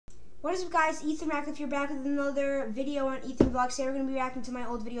What is up, guys? Ethan Ratcliffe here, back with another video on Ethan Vlogs. Today we're going to be reacting to my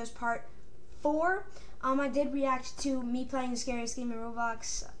old videos part 4. I did react to me playing the scariest game in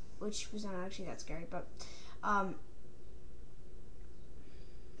Roblox, which was not actually that scary, but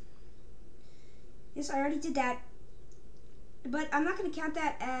yes, I already did that. But I'm not going to count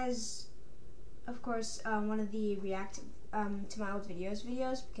that as, of course, one of the react to my old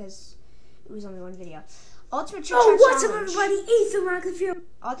videos because it was only one video. Ultimate Trick Shot Challenge. What's up, everybody? Ethan Ratcliffe here.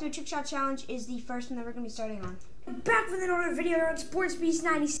 Ultimate Trick Shot Challenge is the first one that we're going to be starting on. Back with another video on Sports Beast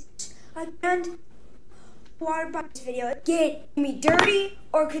 96. And water by this video. Get me dirty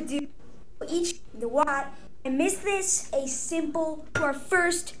or could do each the what. I missed this. A simple to our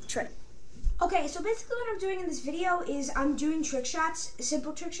first trick. Okay, so basically what I'm doing in this video is I'm doing trick shots,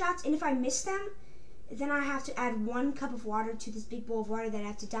 simple trick shots, and if I miss them, then I have to add 1 cup of water to this big bowl of water that I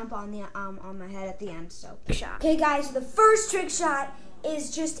have to dump on the on my head at the end. So Okay, guys, so the first trick shot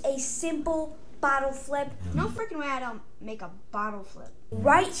is just a simple bottle flip. No freaking way I don't make a bottle flip.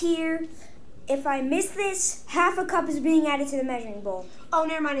 Right here, if I miss this, half a cup is being added to the measuring bowl. Oh,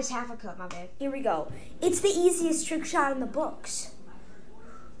 never mind, it's half a cup, my bad. Here we go. It's the easiest trick shot in the books.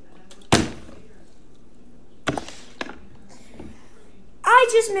 I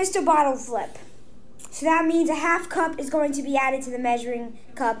just missed a bottle flip. So that means a half cup is going to be added to the measuring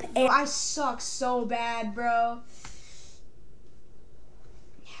cup. And I suck so bad, bro.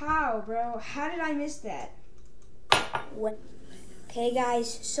 How, bro? How did I miss that? Okay,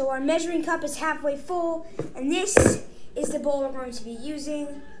 guys, so our measuring cup is halfway full, and this is the bowl we're going to be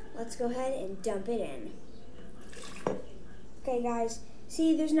using. Let's go ahead and dump it in. Okay, guys,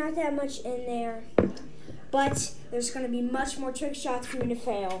 see, there's not that much in there, but there's going to be much more trick shots for me to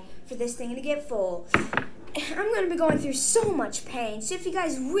fail for this thing to get full. I'm going to be going through so much pain, so if you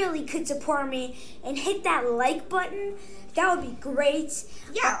guys really could support me and hit that like button, that would be great.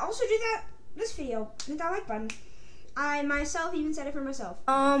 Yeah, also do that, this video, hit that like button. I myself even said it for myself.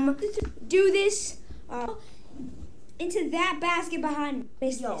 Do this into that basket behind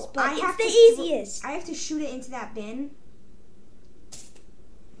me. Yo, but it's the easiest. I have to shoot it into that bin.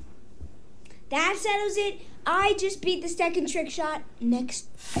 That settles it. I just beat the second trick shot. Next.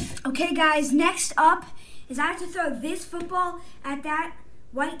 Okay, guys, next up is I have to throw this football at that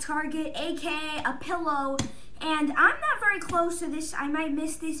white target, aka a pillow. And I'm not very close to this. I might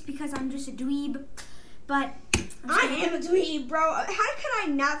miss this because I'm just a dweeb. But I am a dweeb, bro. How can I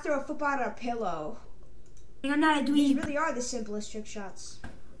not throw a football at a pillow? I'm not a dweeb. These really are the simplest trick shots.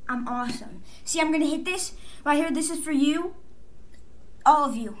 I'm awesome. See, I'm going to hit this right here. This is for you. All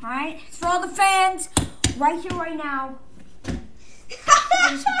of you, all right? It's for all the fans right here, right now. How did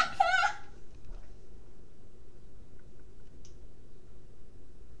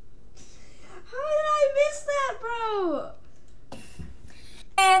I miss that, bro?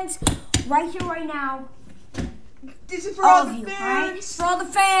 And right here, right now. This is for all of the you, fans. right? It's for all the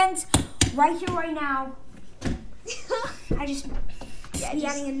fans right here, right now. I just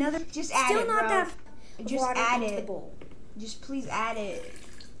adding another. Just add still it, not bro. that. Just water add into it. The bowl. Just please add it.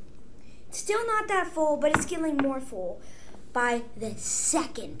 Still not that full, but it's getting more full by the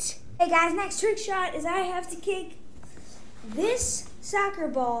second. Hey guys, next trick shot is I have to kick this soccer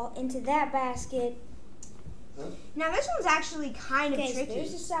ball into that basket. Now this one's actually kind of tricky. So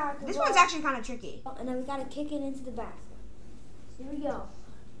there's the soccer This ball. one's actually kind of tricky. And then we gotta kick it into the basket. Here we go.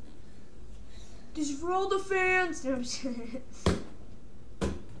 Just for all the fans. No, I'm just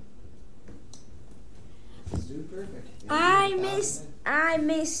perfect. I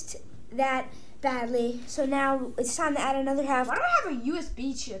missed that badly. So now it's time to add another half Why do I have a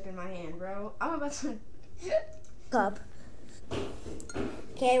USB chip in my hand, bro? I'm about to cup.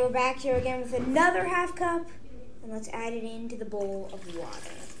 Okay, we're back here again with another half cup. And let's add it into the bowl of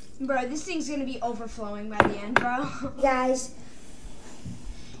water. Bro, this thing's gonna be overflowing by the end, bro. Guys.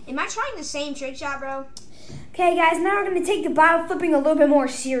 Am I trying the same trick shot, bro? Okay, guys, now we're gonna take the bottle flipping a little bit more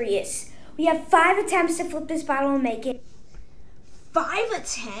serious. We have 5 attempts to flip this bottle and make it. 5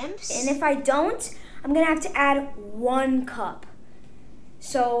 attempts? And if I don't, I'm gonna have to add 1 cup.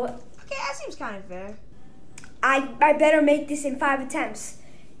 So okay, that seems kind of fair. I better make this in 5 attempts.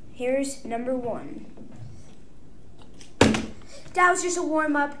 Here's number 1. That was just a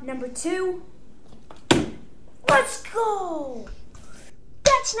warm-up. Number 2. Let's go!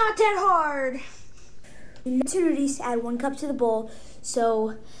 That's not that hard. Opportunities to add 1 cup to the bowl,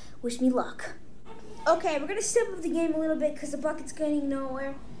 so wish me luck. Okay, we're gonna step up the game a little bit because the bucket's getting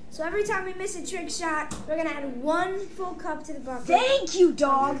nowhere. So every time we miss a trick shot, we're gonna add 1 full cup to the bucket. Thank you,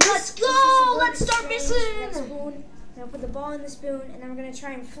 dog. Let's go. Let's start missing. Now put the ball in the spoon, and then we're gonna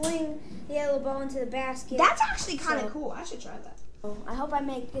try and fling the yellow ball into the basket. That's actually kind of cool. I should try that. I hope I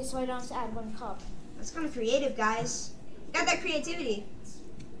make this so I don't have to add 1 cup. That's kind of creative, guys. Got that creativity.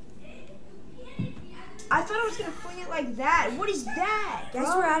 I thought I was gonna fling it like that. What is that?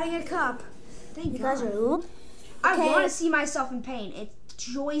 Guess we're adding a cup. Thank You God. guys are. I Okay. want to see myself in pain. It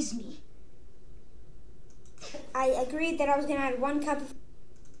joys me. I agreed that I was gonna add 1 cup.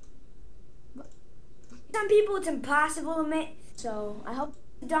 Some people it's impossible to make, so I hope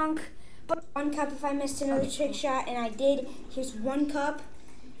to dunk. But 1 cup if I missed another trick shot, and I did. Here's 1 cup.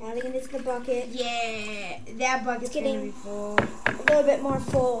 Adding it into the bucket. Yeah, that bucket's Getting- gonna be full. A little bit more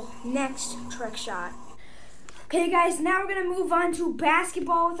full. Next trick shot. Okay, guys, now we're gonna move on to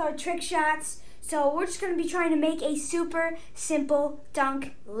basketball with our trick shots. So we're just gonna be trying to make a super simple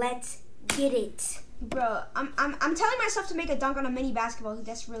dunk. Let's get it. Bro, I'm telling myself to make a dunk on a mini basketball.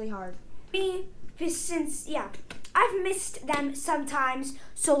 That's really hard. Me, since I've missed them sometimes.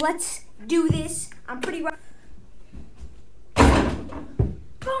 So let's do this. I'm pretty right.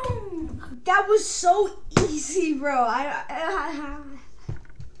 Boom! That was so easy, bro. I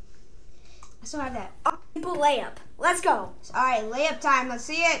still have that. Simple layup. Let's go. All right, layup time. Let's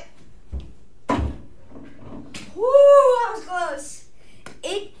see it. Woo! That was close.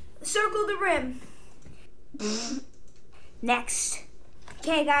 It circled the rim. Next.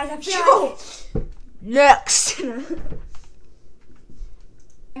 Okay, guys, I feel like Next.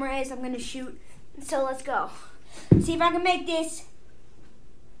 camera is I'm gonna shoot. So let's go. See if I can make this.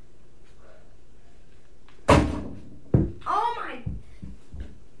 Oh my!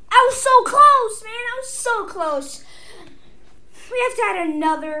 I was so close, man. I was so close. We have to add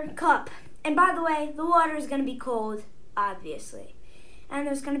another cup. And by the way, the water is gonna be cold, obviously. And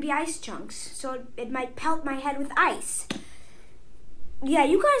there's gonna be ice chunks, so it might pelt my head with ice. Yeah,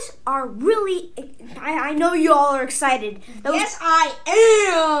 you guys are really, I know you all are excited. Those Yes, I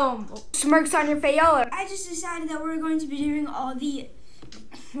am. smirks on your face, y'all are. I just decided that we're going to be doing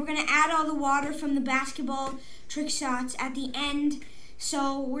we're going to add all the water from the basketball trick shots at the end.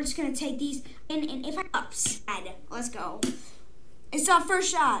 So we're just going to take these in, and if I upset, let's go. It's our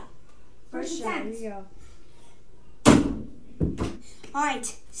first shot. First shot. Here we go. All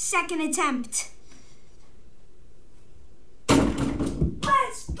right, second attempt.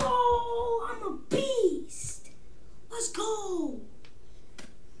 Let's go! I'm a beast. Let's go.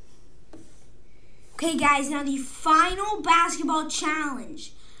 Okay, guys, now the final basketball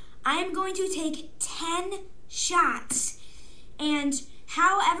challenge. I am going to take 10 shots, and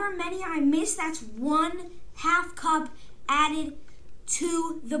however many I miss, that's 1/2 cup added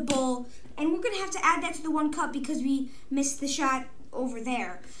to the bowl. And we're going to have to add that to the 1 cup because we missed the shot over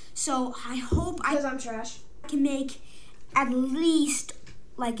there. So I hope Because I'm trash. can make at least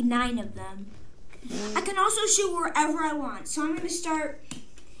like 9 of them. I can also shoot wherever I want. So I'm going to start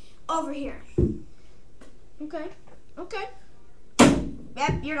over here. Okay. Okay.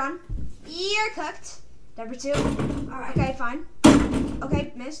 Yep, you're done. You're cooked. Number 2. All right. Okay, fine.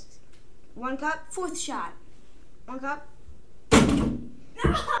 Okay, missed. 1 cup. 4th shot. 1 cup.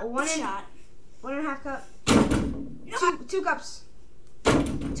 No. One shot. 1.5 cup. No. 2 cups.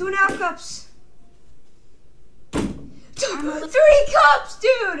 2.5 cups. 3 cups,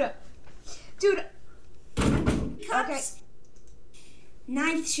 dude. Dude. Cups. Okay.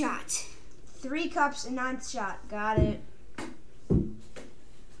 9th shot. 3 cups and 9th shot. Got it.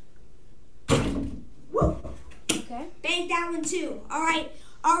 Woo. Okay. Bang that one too. All right.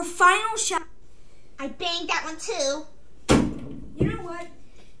 Our final shot. I banged that one too. You know what?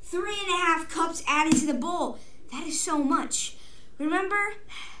 3.5 cups added to the bowl. That is so much. Remember?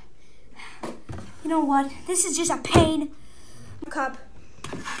 You know what? This is just a pain. Cup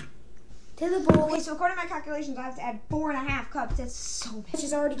to the bowl. Okay, so according to my calculations, I have to add 4.5 cups. That's so bad. Which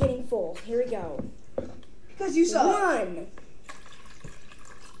is already getting full. Here we go. Because you suck. 1,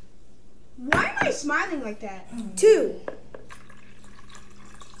 Why am I smiling like that? 2,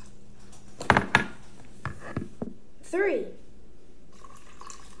 3,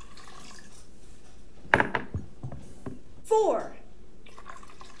 4.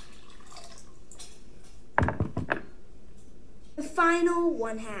 The final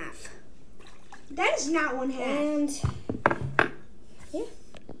 1/2. That is not 1/2. And yeah,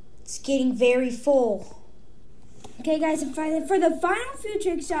 it's getting very full. Okay, guys, for the final few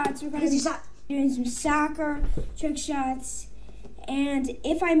trick shots, we're going to Because you be suck. doing some soccer trick shots. And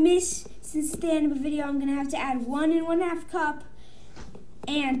if I miss, since it's the end of the video, I'm going to have to add 1 and 1/2 cup.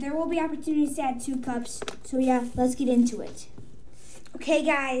 And there will be opportunities to add 2 cups. So yeah, let's get into it. Okay,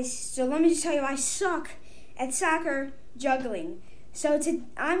 guys, so let me just tell you, I suck at soccer juggling. So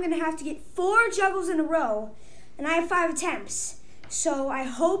I'm going to have to get 4 juggles in a row, and I have 5 attempts. So I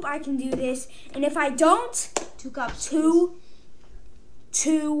hope I can do this. And if I don't, 2 cups. 2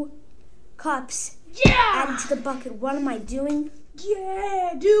 2 cups added to the bucket. What am I doing?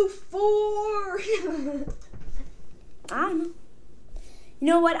 Yeah, do 4. I don't know. You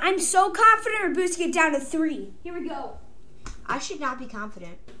know what? I'm so confident we're boosting it down to 3. Here we go. I should not be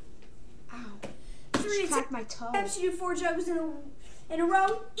confident. Ow. 3 cracked my toe. attempts to do 4 jugs in a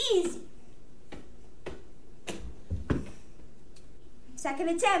row. Easy. Second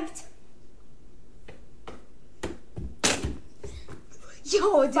attempt.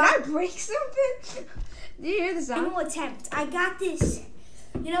 Yo, did I break something? Did you hear the sound? Final attempt. I got this.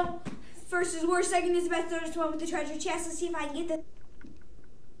 You know, first is worst, second is best, third is 12 with the treasure chest. Let's see if I can get the...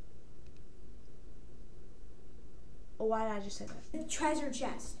 Why did I just say that? The treasure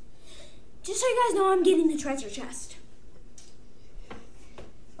chest. Just so you guys know, I'm getting the treasure chest.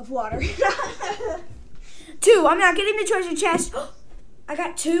 Of water. 2. I'm not getting the treasure chest. I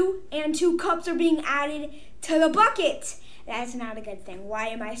got 2, and 2 cups are being added to the bucket. That's not a good thing. Why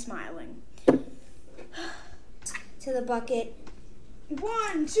am I smiling? To the bucket.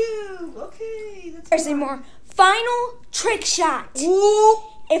 1, 2. Okay, that's There's more. Final trick shot. Ooh.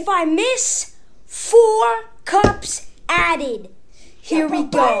 If I miss, 4 cups added. Here we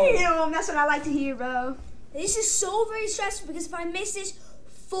go. Bam! That's what I like to hear, bro. This is so very stressful because if I miss this,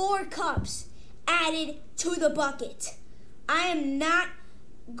 4 cups added to the bucket. I am not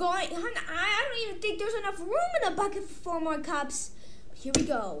going. I don't even think there's enough room in the bucket for 4 more cups. Here we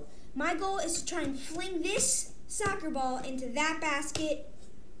go. My goal is to try and fling this soccer ball into that basket.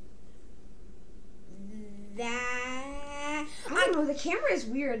 I don't know. The camera is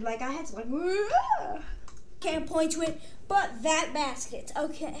weird. Like I had to Can't point to it, but that basket.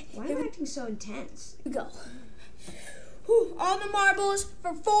 Okay. Why am I acting so intense? Here we go. Whew, on the marbles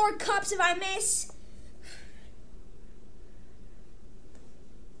for 4 cups if I miss.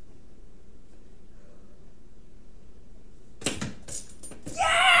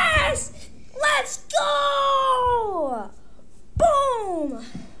 Yes! Let's go! Boom!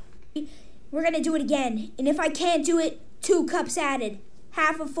 We're going to do it again. And if I can't do it, 2 cups added.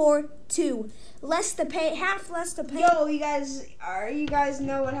 Half of 4, 2. Less the pay, half less the pay. Yo, you guys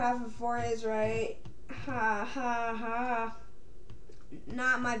know what half of 4 is, right? Ha ha ha.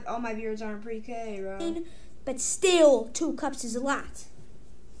 All my viewers aren't pre-K, bro. But still, 2 cups is a lot.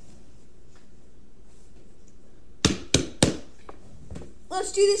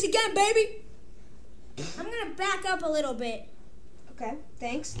 Let's do this again, baby. I'm gonna back up a little bit. Okay,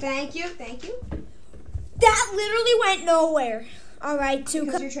 thanks. Thank you. That literally went nowhere. All right, 2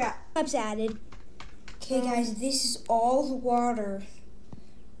 Because you're trapped. cups added. Okay, guys, this is all the water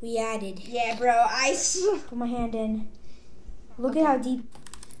we added. Yeah, bro. Put my hand in. Look at how deep.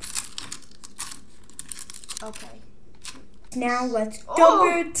 Okay. Now let's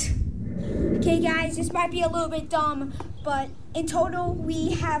dump it. Okay, guys, this might be a little bit dumb, but in total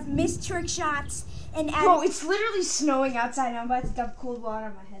we have missed trick shots and added. Bro, it's literally snowing outside and I'm about to dump cold water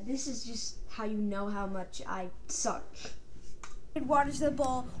on my head. This is just how you know how much I suck. Water to the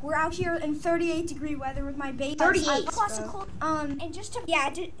bowl. We're out here in 38-degree weather with my baby. 38, bro. And just to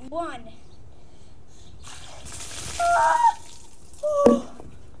 1.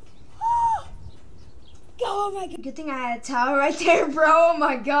 Oh my god. Good thing I had a towel right there, bro. Oh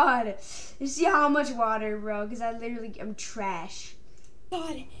my god. You see how much water, bro? Because I literally am trash.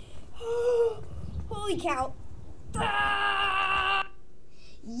 God. Holy cow.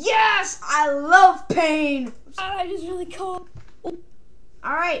 Yes! I love pain! That is really cold.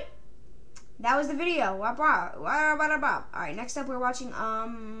 Alright. That was the video. Alright, next up we're watching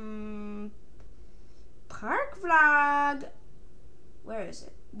Park Vlog. Where is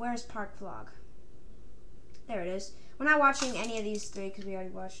it? Where's Park Vlog? There it is. We're not watching any of these 3 because we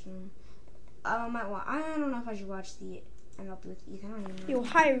already watched them. I don't know if I should watch the End Up with Ethan. I don't even know. Yo,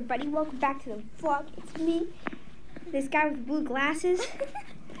 hi everybody. Welcome back to the vlog. It's me, this guy with blue glasses.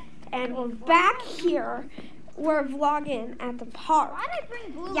 And we're back here. We're vlogging at the park. Why did I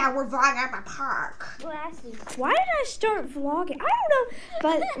bring blue Yeah, we're vlogging at the park. glasses? Why did I start vlogging? I don't know.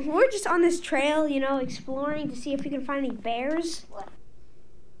 But we're just on this trail, you know, exploring to see if we can find any bears. What?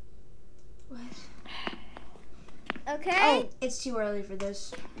 Okay. Oh, it's too early for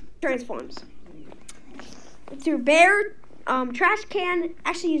this. Transforms. It's your bear, trash can.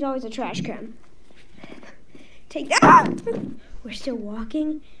 Actually, he's always a trash can. Take that. We're still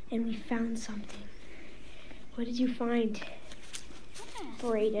walking, and we found something. What did you find,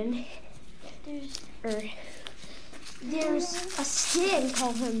 Brayden? There's a stick.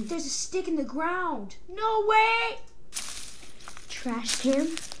 Call him There's a stick in the ground. No way. trash can.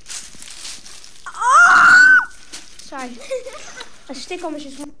 Ah! Sorry, a stick almost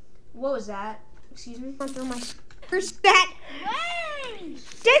just went What was that? Excuse me? through my. Where's that? Wait!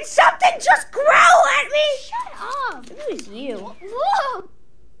 Did something just growl at me? Shut up. It was you. Whoa.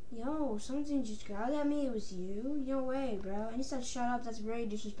 Yo, something just growled at me. It was you? No way, bro. And he said, shut up. That's very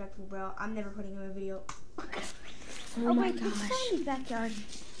disrespectful, bro. I'm never putting him in a video. Oh my wait, gosh. this is backyard.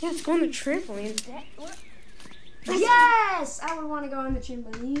 Yeah, let's go on the trampoline. Yes! I would want to go on the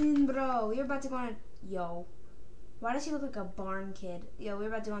trampoline, bro. We're about to go on a... Yo. Why does he look like a barn kid? Yo, we're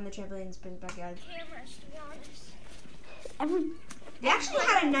about to go on the trampoline in Spring's backyard. Cameras, to be honest. They actually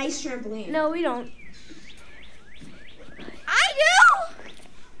had a nice trampoline. No, we don't. I do!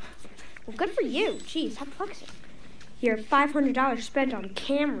 Well, good for you. Jeez, stop flexing. Here, $500 spent on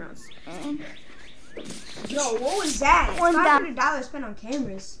cameras. Yo, what was that? What's that? $500 spent on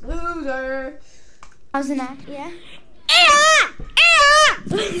cameras. Loser. How's an act? Yeah.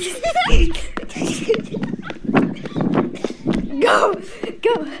 Go!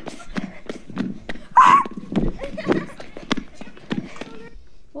 Go!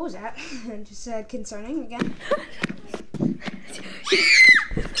 What was that? Just concerning again.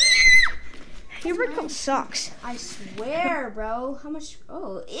 Your workout sucks. I swear, bro. How much?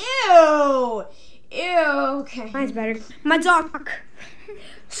 Oh, ew. Ew. Okay. Mine's better. My dog.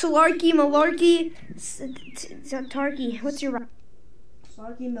 Salarky, Malarky, Tarky. What's your...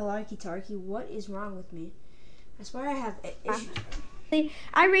 Slarky, malarky, tarky. What is wrong with me? I swear I have issues.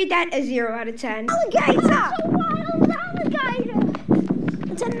 I rate that a 0 out of 10. Alligator! It's a wild alligator!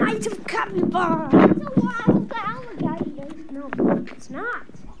 It's a night of capybara. It's a wild alligator! No, it's not.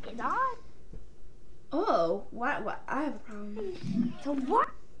 It's not. Oh, what? I have a problem. So what?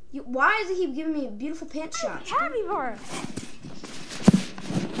 Why does he keep giving me beautiful pants shots? Capybara.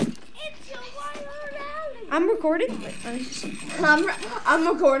 It's a wild alligator! I'm recording. I'm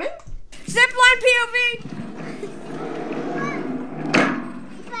recording. Zipline POV.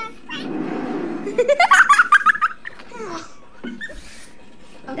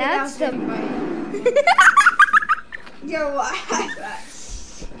 Okay, That's that was the- funny. Yo, why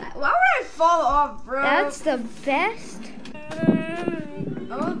would I fall off, bro? That's the best.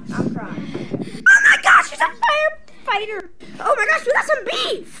 Oh, I'm crying. Oh my gosh, she's a firefighter. Oh my gosh, we got some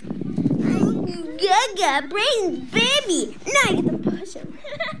beef. Gaga, brain baby. Now I get to push him.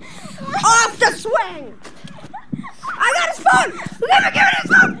 Off the swing. I got his phone. Let me give me his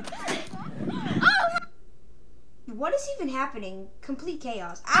phone. Oh. What is even happening? Complete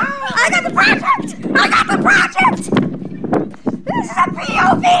chaos. I got the project. I got the project. This is a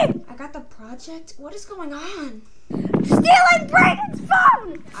POV. I got the project? What is going on? Stealing Brayden's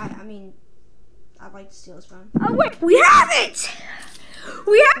phone. I mean, I'd like to steal his phone. Oh wait, we have it.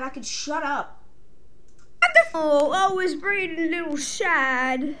 We have But I could shut up. the oh, is Brayden a little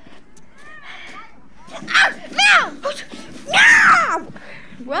sad? Ah, no! No!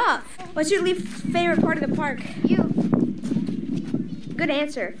 Rough. What's your favorite part of the park? You. Good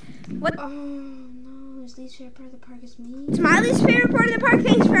answer. What? Oh no, his least favorite part of the park is me. It's my least favorite part of the park.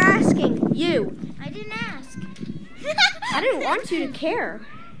 Thanks for asking. You. I didn't ask. I didn't want you to care.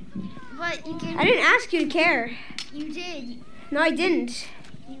 But you can. I didn't ask you to care. You did. No, I didn't.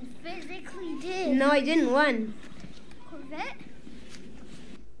 You physically did. No, I didn't. One. Corvette?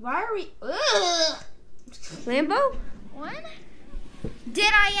 Why are we? Ugh. Lambo? One?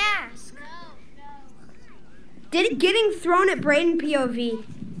 Did I ask? Did it getting thrown at Brayden POV?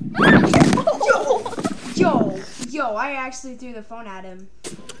 Yo, I actually threw the phone at him.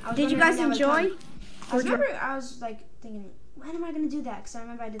 Did you guys enjoy? I was like thinking, when am I gonna do that? Because I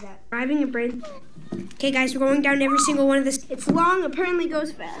remember I did that. Driving a Brayden. Okay, guys, we're going down every single one of this. It's long, apparently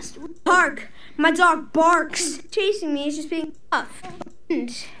goes fast. Park. My dog barks. Chasing me. It's just being tough.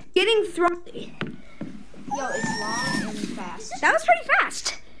 And getting thrown. Yo, it's long and fast. That was pretty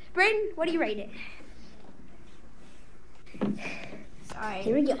fast. Brayden, what do you rate it? Alright.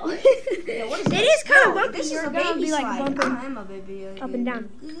 Here we go. Yo, what is It this? is kind of No, bumpy. This is You're a gonna baby be like slide. bumping I'm a baby. up and down.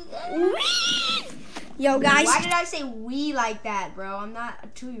 Yo, guys. Why did I say we like that, bro? I'm not a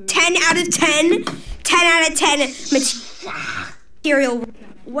 2-year-old. 10 out of 10. 10 out of 10 material.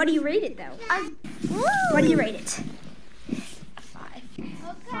 What do you rate it, though? What do you rate it?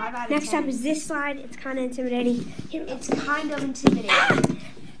 5 out of Next 10. up is this slide. It's kind of intimidating. Here we go. It's kind of intimidating.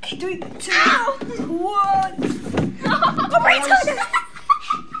 Okay, 3, 2, 1. Oh, Brayden's going down.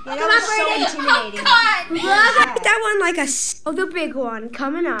 Yeah, that was so intimidating. That one like a... Oh, the big one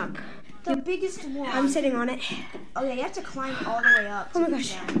coming up. The biggest one. I'm sitting on it. Oh yeah, you have to climb all the way up. Oh my to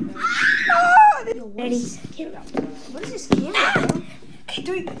gosh. get down. Oh, Yo, what ready? is- Here we go. What is this camera, bro? Okay,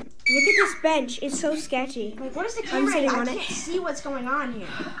 3. Look at this bench. It's so sketchy. Like, what is the I'm camera? sitting I on can't it. see what's going on here.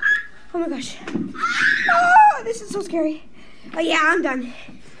 Oh my gosh. Oh, this is so scary. Oh yeah, I'm done.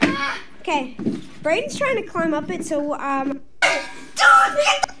 Okay, Brayden's trying to climb up it, so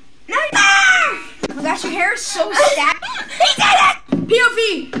No, oh my gosh, your hair is so stacked. He did it!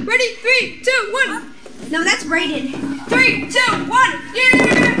 POV. Ready? 3, 2, 1. No, that's braided. 3, 2, 1. Yeah!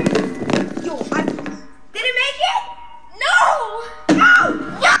 Yo, Did it make it? No! No!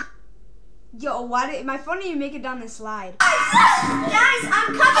 Yo, why did my phone didn't even make it down the slide? Guys,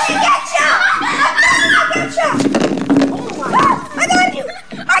 I'm coming to get you! I'm coming to get you! Oh my! I got you!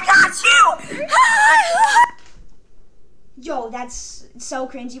 I got you! Yo, that's so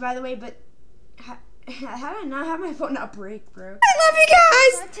cringy, by the way. But how did I not have my phone not break, bro? I love you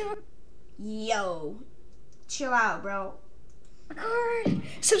guys! Yo, chill out, bro. Record. You're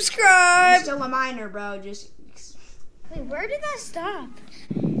Subscribe. still a minor, bro. Just. Wait, where did that stop?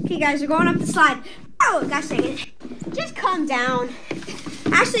 Okay, guys, we're going up the slide. Oh, gosh dang it. Just calm down.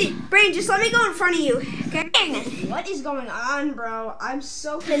 Actually, Brain, just let me go in front of you. Okay? What is going on, bro? I'm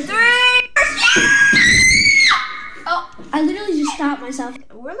so In confused. 3. Oh, I literally just stopped myself.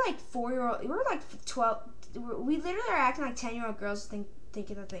 We're like 4-year-old. We're like 12. We literally are acting like 10-year-old girls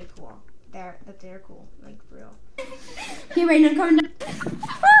thinking that they're cool. They're cool, like for real. Okay, Brain, I'm coming down.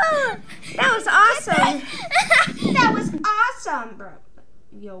 That was awesome. That was awesome, bro.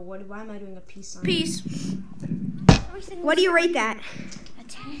 Yo, why am I doing a peace sign? Peace. What do you rate that? A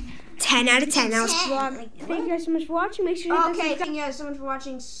 10. 10 out of 10. That was 10. vlog. Thank you guys so much for watching. Make sure you hit Okay, thank you guys so much for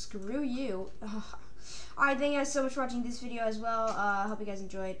watching. Screw you. Alright, thank you guys so much for watching this video as well. I hope you guys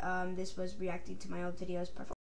enjoyed. This was reacting to my old videos.